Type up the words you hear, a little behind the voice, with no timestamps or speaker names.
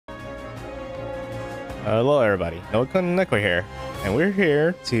Hello everybody, Neko here, and we're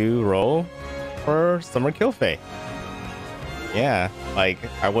here to roll for Summer Kilphe. Yeah, like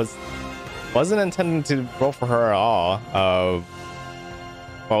wasn't intending to roll for her at all.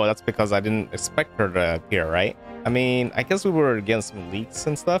 Well, that's because I didn't expect her to appear, right? I mean, I guess we were getting some leaks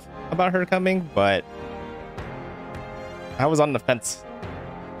and stuff about her coming, but I was on the fence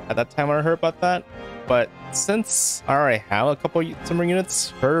at that time when I heard about that. But since I already have a couple Summer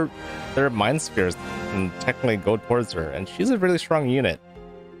units, their mind spheres can technically go towards her, and she's a really strong unit.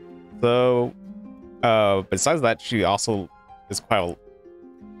 So, besides that, she also is quite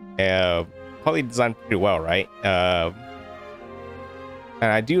probably designed pretty well, right? And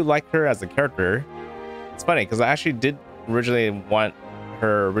I do like her as a character. It's funny because I actually did originally want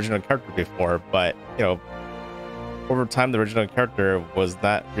her original character before, but you know, over time the original character was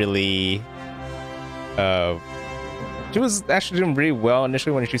not really. She was actually doing really well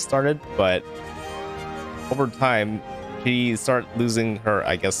initially when she started, but over time she started losing her,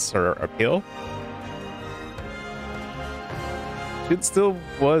 I guess, her appeal. She still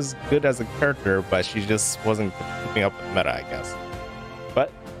was good as a character, but she just wasn't keeping up with meta, I guess.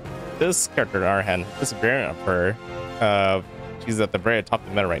 But this character, on our hand, this variant of her, she's at the very top of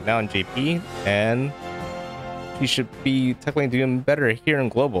the meta right now in JP, and she should be technically doing better here in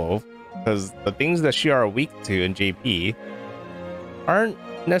global, because the things that she are weak to in JP aren't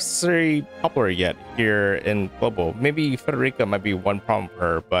necessarily popular yet here in global. Maybe Federica might be one problem for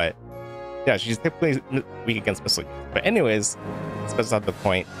her, but yeah, she's typically weak against missile. But anyways, that's not the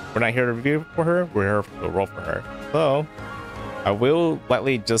point. We're not here to review for her, we're here to roll for her. So I will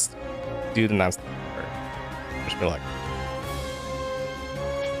lightly just do the non-stop for her. Wish me luck.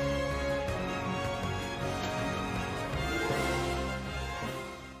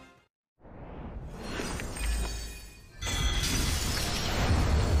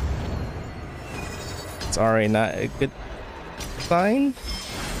 It's already not a good sign.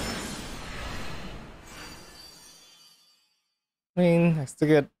 I mean, I still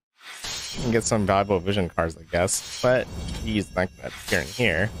can get some valuable vision cards, I guess, but he's not gonna appear in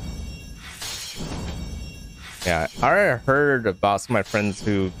here. Yeah, I already heard about some of my friends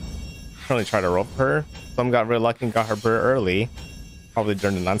who currently try to roll for her. Some got really lucky and got her pretty early, probably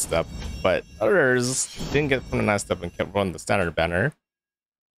during the non-step, but others didn't get from the non-step and kept rolling the standard banner.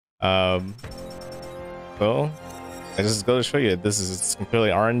 So I just go to show you this is completely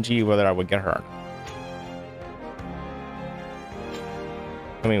RNG whether I would get her or not.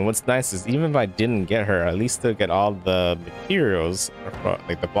 I mean, what's nice is even if I didn't get her, at least still get all the materials,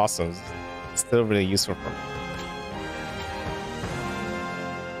 like the blossoms. It's still really useful for me.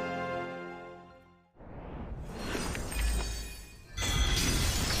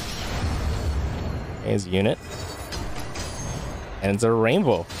 Here's a unit. And it's a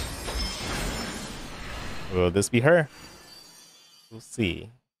rainbow. Will this be her? We'll see.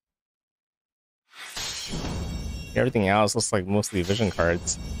 Everything else looks like mostly vision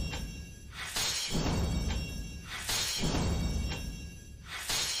cards.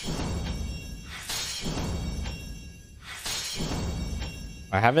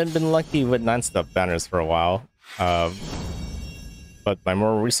 I haven't been lucky with non-stop banners for a while, but my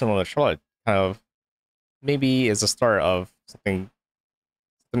more recent one with Charlotte kind of maybe is a start of something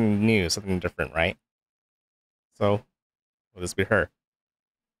new, something different, right? So, will this be her?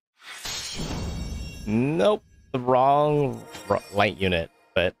 Nope, the wrong light unit,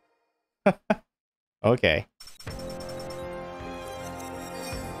 but okay.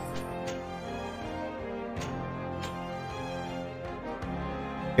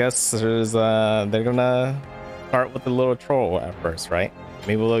 Guess there's they're gonna start with the little troll at first, right?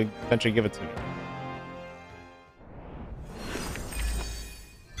 Maybe we'll eventually give it to me.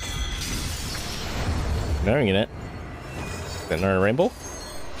 Another unit. Is that another rainbow?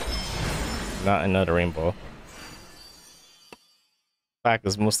 Not another rainbow. In fact,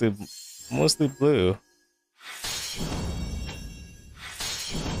 it's mostly blue.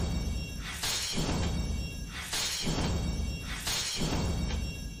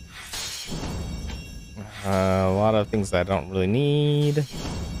 A lot of things I don't really need.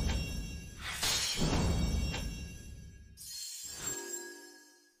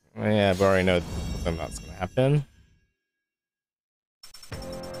 Yeah, but I already know something that's gonna happen.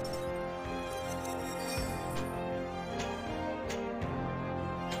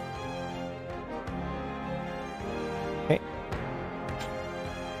 Okay.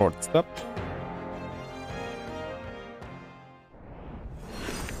 Fourth step.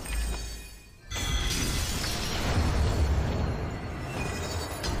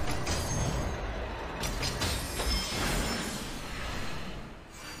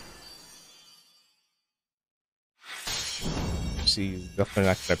 she's definitely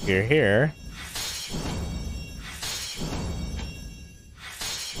not gonna appear here.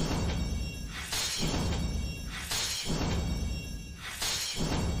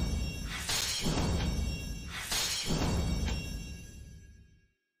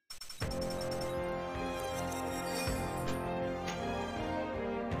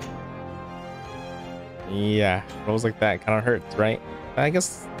 Yeah, rolls like that kind of hurts, right? I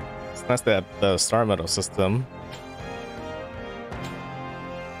guess it's nice that the star medal system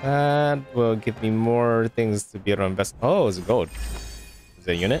that will give me more things to be able to invest. Oh, it's gold. Is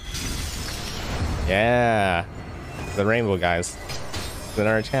it a unit? Yeah, the rainbow guys. It's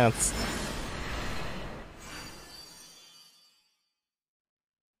another chance.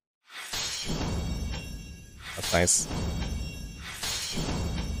 That's nice.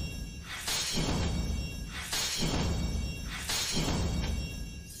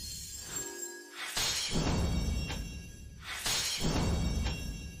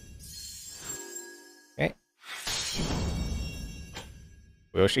 Okay.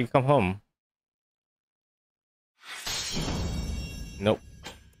 Will she come home? Nope.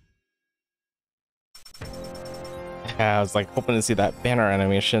 Yeah, I was like hoping to see that banner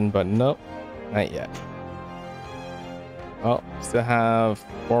animation, but nope, not yet. Oh, still have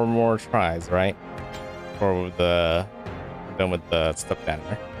 4 more tries, right? For the we're done with the stuff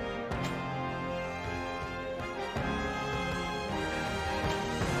banner.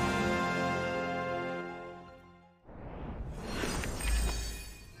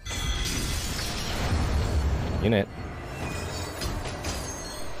 Unit.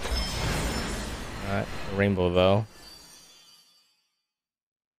 Not a rainbow though.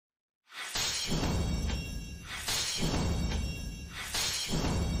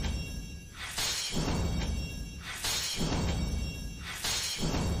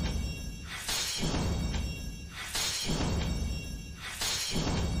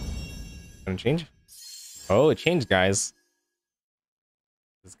 Gonna change? Oh, it changed, guys.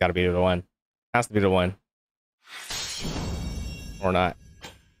 It's gotta be the one. Has to be the one. Or not.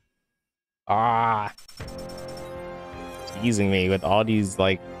 Ah, teasing me with all these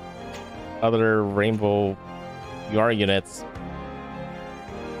like other rainbow UR units.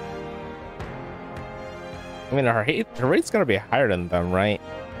 I mean, her rate's gonna be higher than them, right?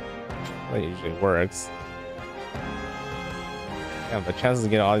 That usually works. Yeah, the chances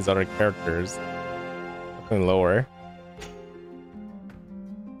of getting all these other characters definitely lower.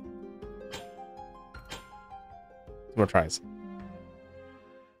 Two more tries.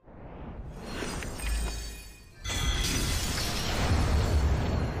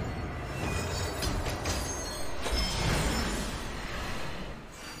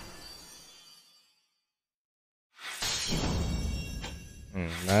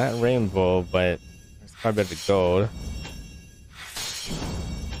 Not rainbow, but there's probably better gold.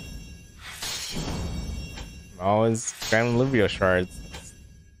 Always Grand Livio shards.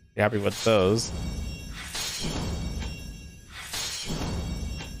 Be happy with those.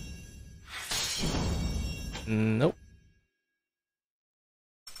 Nope.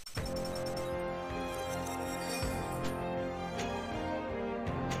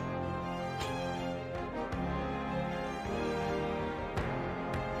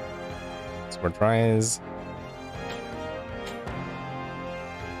 More tries.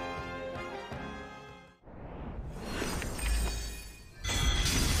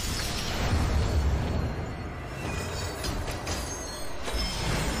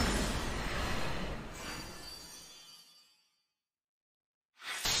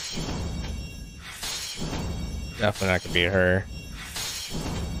 Definitely not gonna be her.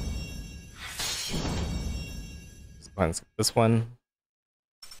 This one.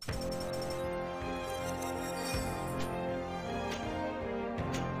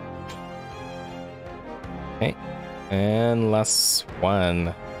 Okay, and last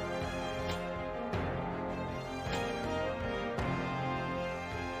one.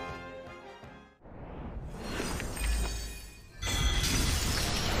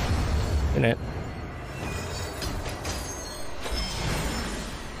 Unit.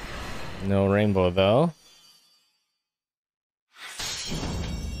 No rainbow though.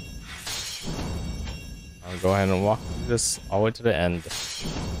 I'll go ahead and walk through this all the way to the end.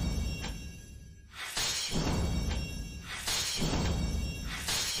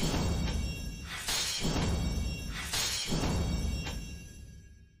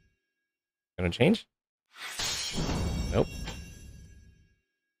 Gonna change? Nope.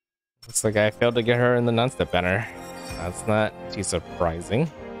 Looks like I failed to get her in the non-step banner. That's not too surprising.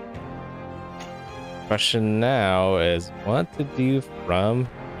 Question now is what to do from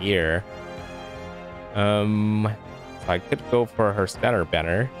here. So I could go for her standard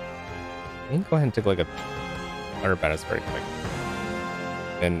banner. I can go ahead and take like a standard banner very quick.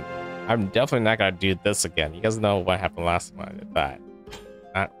 And I'm definitely not gonna do this again. You guys know what happened last time I did that.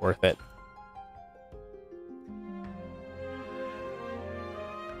 Not worth it.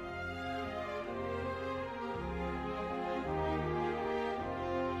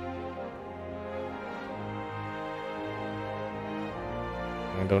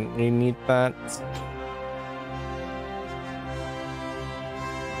 I don't really need that.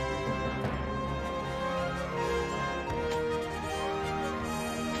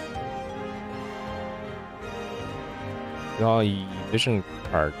 All vision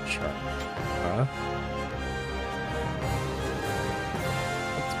card chart. Huh?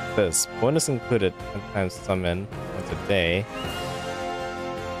 What's this? Bonus included. Sometimes summon once a day.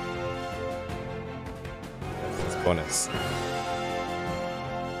 This is bonus.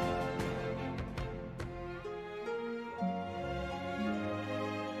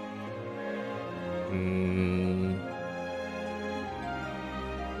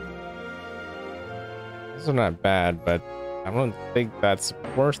 These are not bad, but I don't think that's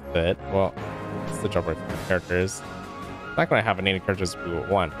worth it. Well, it's the job for characters. I'm not gonna have any characters we would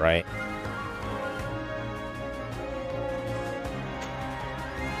want, right?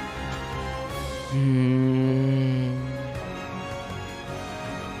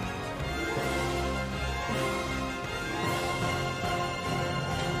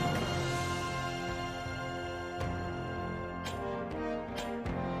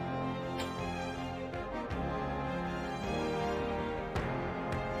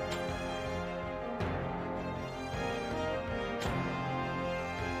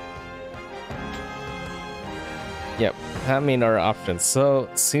 Yep, I mean our options. So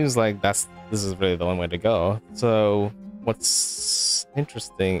it seems like this is really the only way to go. So what's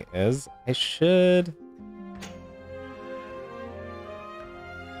interesting is I should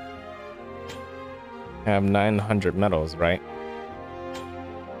have 900 medals, right?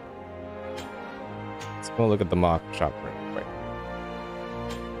 Let's go look at the mock shop real quick.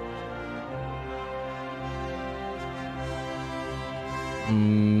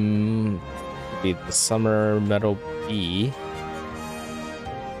 Be the summer medal B.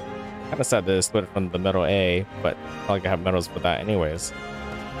 Kind of sad that it's split from the medal A, but I probably have medals for that anyways.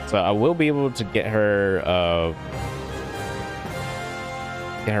 So I will be able to get her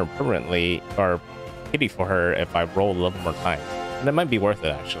permanently or pity for her if I roll 11 more times. And that might be worth it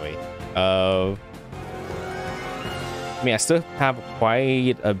actually. I mean, I still have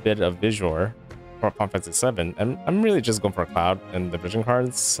quite a bit of visual for Final Fantasy 7, and I'm really just going for a Cloud and the vision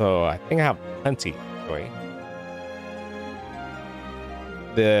cards, so I think I have plenty actually.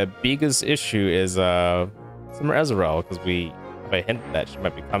 The biggest issue is Summer Ezreal, because we have a hint that she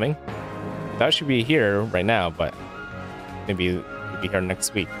might be coming. That should be here right now, but maybe it'll be here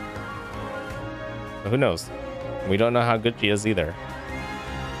next week. But who knows? We don't know how good she is either.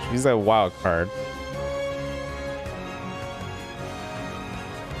 She's a wild card.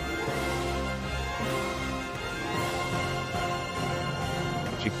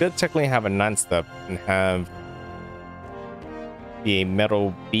 She could technically have a 9-step and have the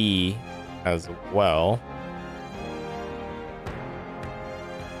metal B as well.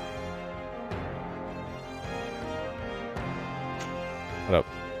 Hold up.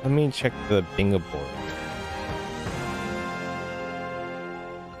 Let me check the bingo board.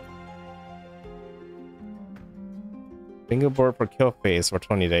 Bingo board for Kilphe for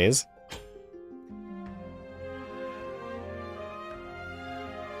 20 days.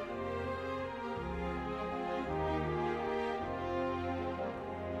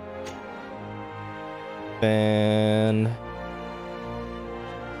 Then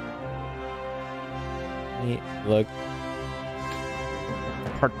look,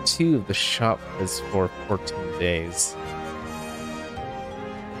 part 2 of the shop is for 14 days.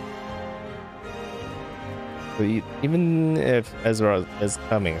 So even if Ezra is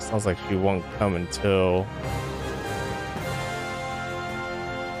coming, it sounds like she won't come until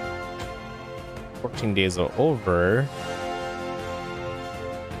 14 days are over.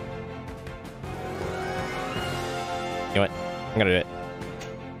 You know what? I'm gonna do it.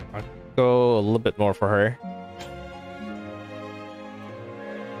 I'll go a little bit more for her.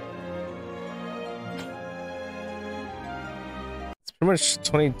 It's pretty much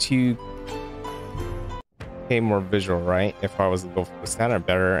 22k more visual, right? If I was to go for the standard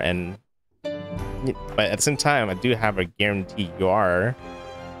better, and but at the same time, I do have a guarantee UR.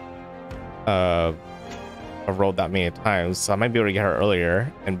 I've rolled that many times, so I might be able to get her earlier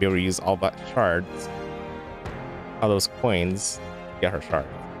and be able to use all that shards. All those coins, get her shard.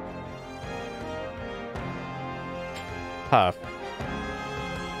 tough.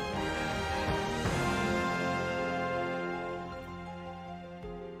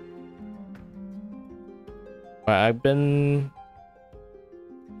 But I've been...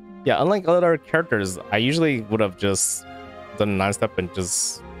 Yeah, unlike other characters, I usually would have just done a 9-step and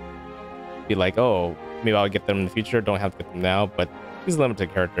just be like, oh, maybe I'll get them in the future, don't have to get them now, but he's a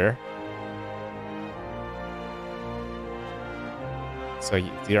limited character. So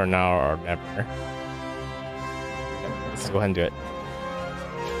it's either now or never. Yeah, let's go ahead and do it.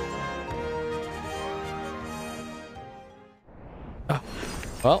 Oh,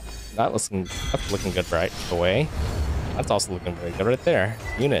 well, that's looking good right away. That's also looking very good right there.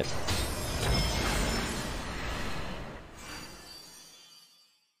 Unit.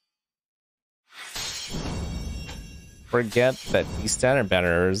 Forget that these standard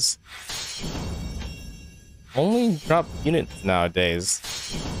banners only drop units nowadays.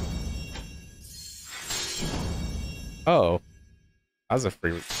 Oh, that was a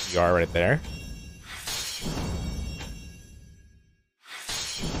free PR right there.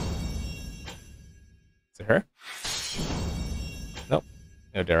 Is it her? Nope.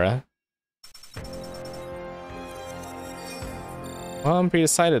 No Dara. Well, I'm pretty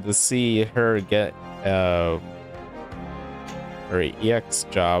excited to see her get her EX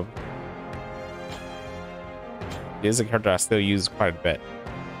job. It is a character I still use quite a bit.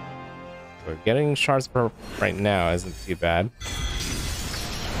 So getting shards per right now isn't too bad.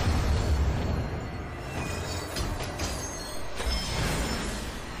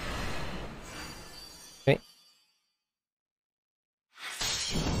 Okay.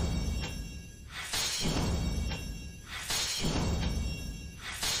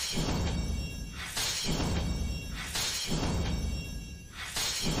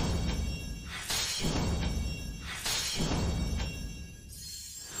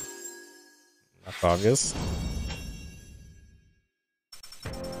 That's obvious.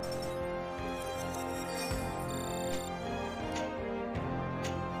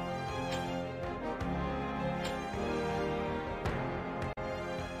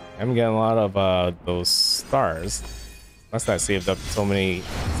 I'm getting a lot of those stars. Must have saved up so many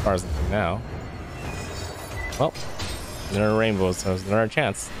stars until now. Well, another rainbow, so there's another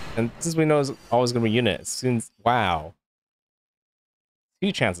chance. And since we know it's always gonna be unit, as soon as wow.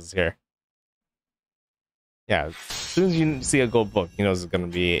 2 chances here. Yeah, as soon as you see a gold book, you know it's gonna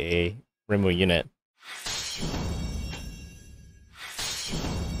be a rainbow unit.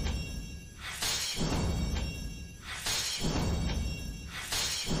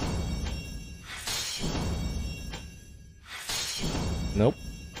 Nope.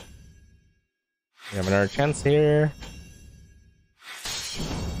 We have another chance here.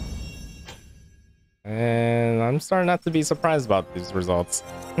 And I'm starting not to be surprised about these results.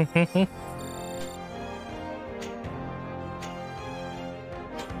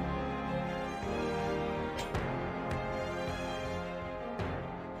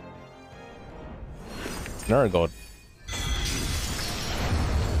 It's another gold.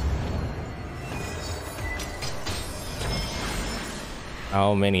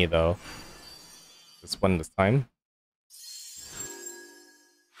 How many though? Just one this time.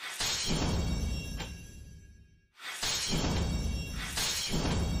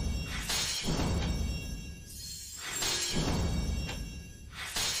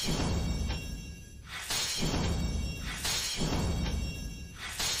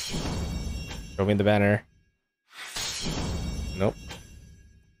 Show me the banner. Nope.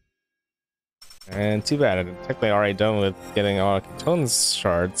 And too bad. I'm technically already done with getting all Ketone's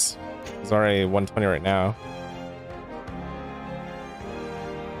shards. It's already 120 right now.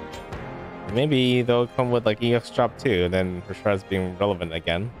 Maybe they'll come with like EX drop too, and then her shards being relevant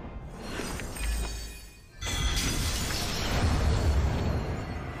again.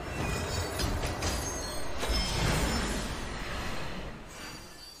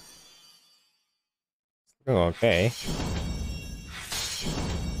 Oh, okay.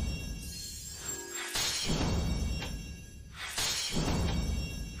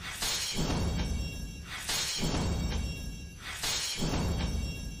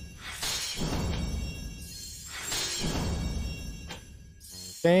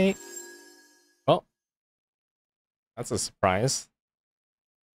 Okay. Well, that's a surprise.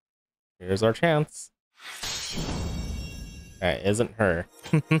 Here's our chance. That isn't her.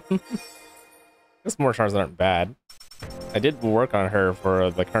 Guess more shards aren't bad. I did work on her for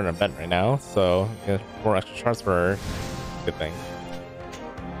the current event right now, so get more extra shards for her. Good thing.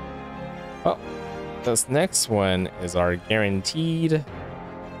 Well, this next one is our guaranteed.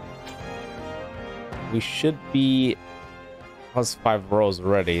 We should be +5 rolls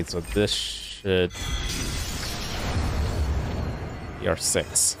already, so this should You're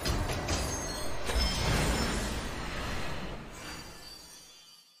 6.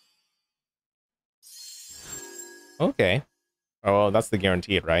 Okay. Oh, well, that's the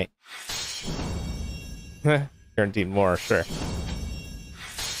guaranteed, right? Guaranteed more, sure.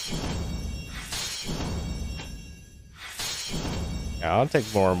 Yeah, I'll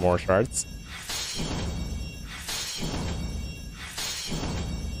take more and more shards.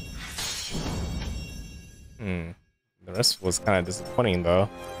 The rest was kind of disappointing, though.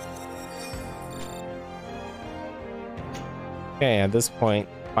 Okay, at this point,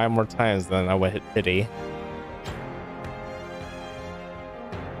 5 more times, then I would hit pity.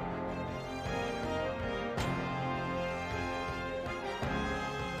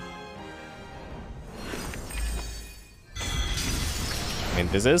 I mean,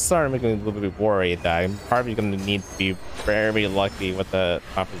 this is starting to make me a little bit worried that I'm probably going to need to be very lucky with the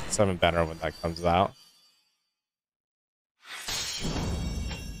top 7 banner when that comes out.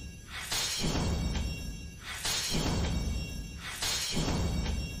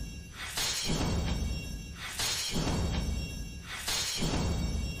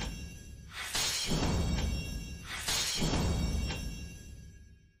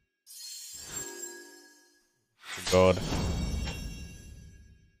 Good.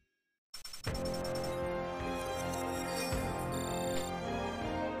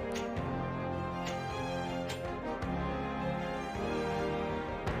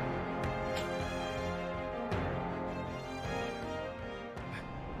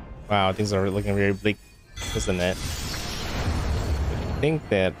 Wow, things are looking very bleak, isn't it? I think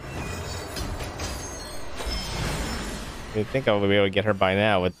that I think I will be able to get her by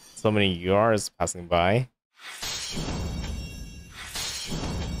now with so many URs passing by.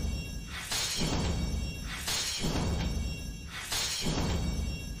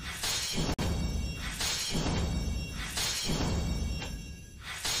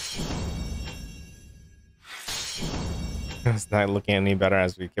 It's not looking any better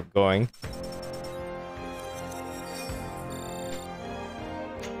as we keep going.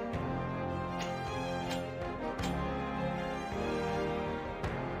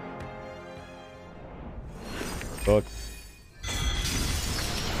 Book.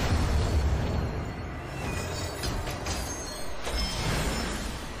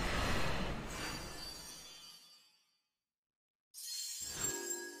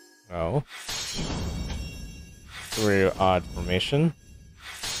 Oh. Very odd formation.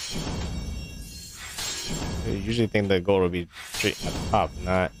 I usually think the goal would be straight at the top,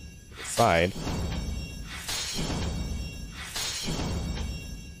 not to the side.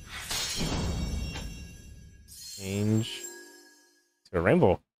 Change to a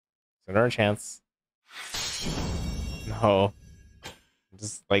rainbow. It's another chance. No. I'm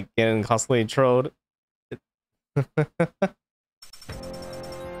just like getting constantly trolled.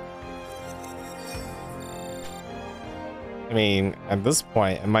 I mean, at this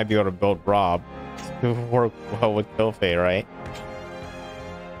point, I might be able to build Rob to work well with Kilphe, right?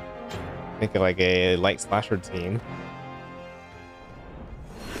 Make it like a light slasher team.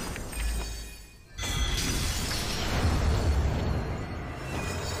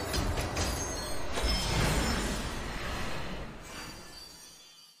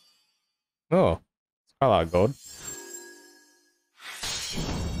 Oh, it's quite a lot of gold.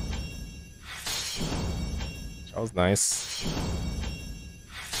 That was nice.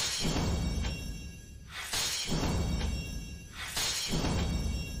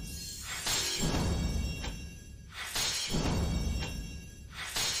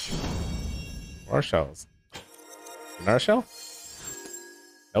 More shells. Another shell?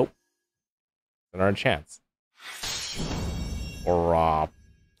 Nope. Another chance. Or rob.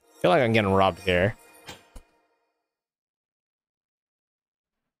 I feel like I'm getting robbed here.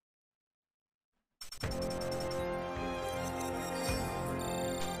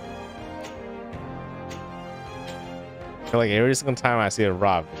 I feel like every single time I see a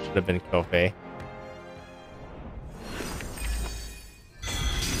rob, it should have been Kilphe.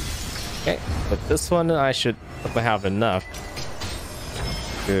 Okay, but this one I should hopefully have enough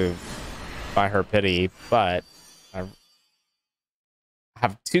to buy her pity, but I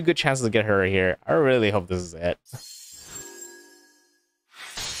have 2 good chances to get her here. I really hope this is it.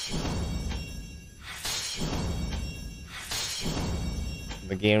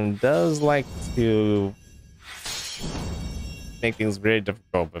 The game does like to make things very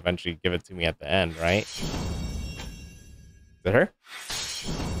difficult, but eventually give it to me at the end, right? Is it her?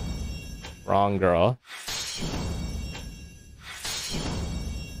 Wrong girl.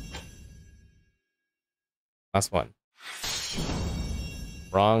 Last one.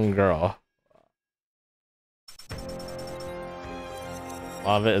 Wrong girl. A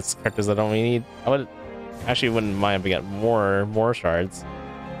lot of it is characters I don't really need. I would actually wouldn't mind if we get more shards.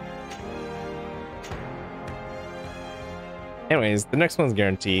 Anyways, the next one's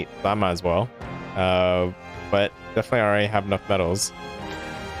guaranteed, so I might as well. But definitely already have enough medals.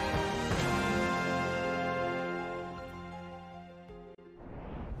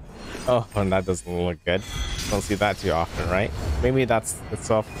 Oh, and that doesn't look good. Don't see that too often, right? Maybe that's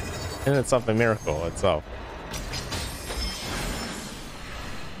itself in itself a miracle itself.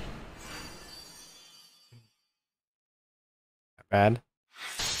 Not bad.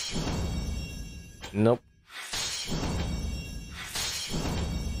 Nope.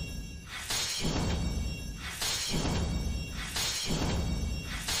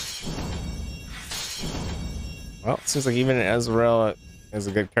 Well, it seems like even Ezreal is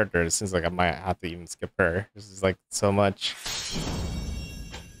a good character. It seems like I might have to even skip her. This is like so much.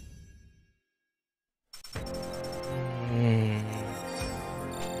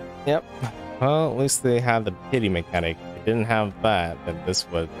 Yep. Well, at least they have the pity mechanic. If they didn't have that, then this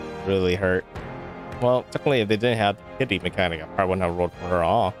would really hurt. Well, technically, if they didn't have the pity mechanic, I probably wouldn't have rolled for her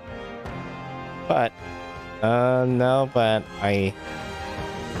all. But now that I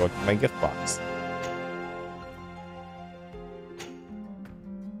go to my gift box.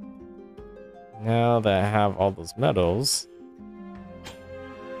 Now that I have all those medals,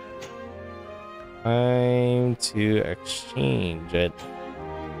 time to exchange it.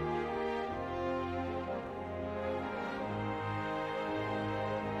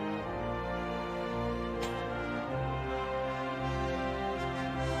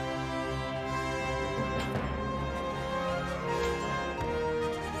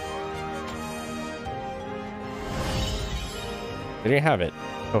 There you have it,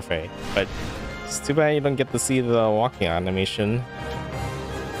 Kilphe. But it's too bad you don't get to see the walking animation.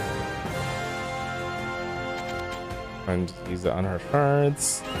 And just use it on her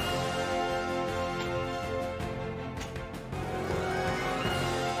shards.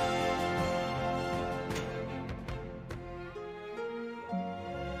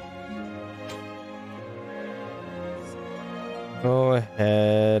 Go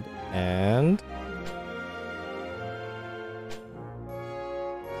ahead and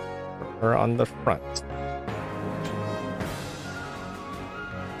put her on the front.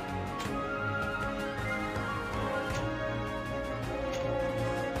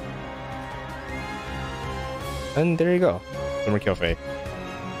 And there you go, Summer Kilphe.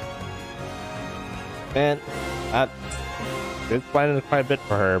 And that it's planning quite a bit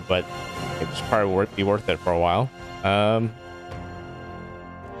for her, but it's probably be worth it for a while.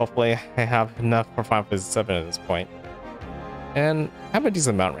 Hopefully I have enough for Final Fantasy 7 at this point. And I have a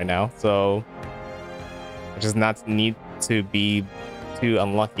decent amount right now, so I just not need to be too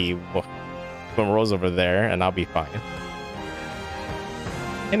unlucky when Rose over there, and I'll be fine.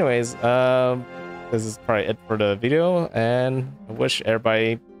 Anyways, this is probably it for the video, and I wish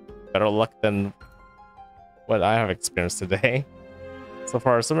everybody better luck than what I have experienced today. So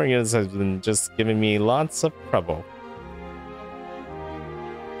far, Summer Units has been just giving me lots of trouble.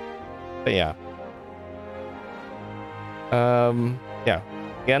 But yeah. Yeah.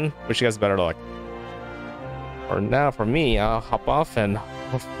 Again, wish you guys better luck. For now, for me, I'll hop off, and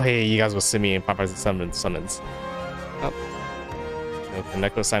hopefully you guys will see me in 557 summons. Oh.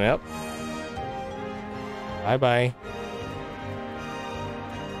 Neko signing up. Bye bye.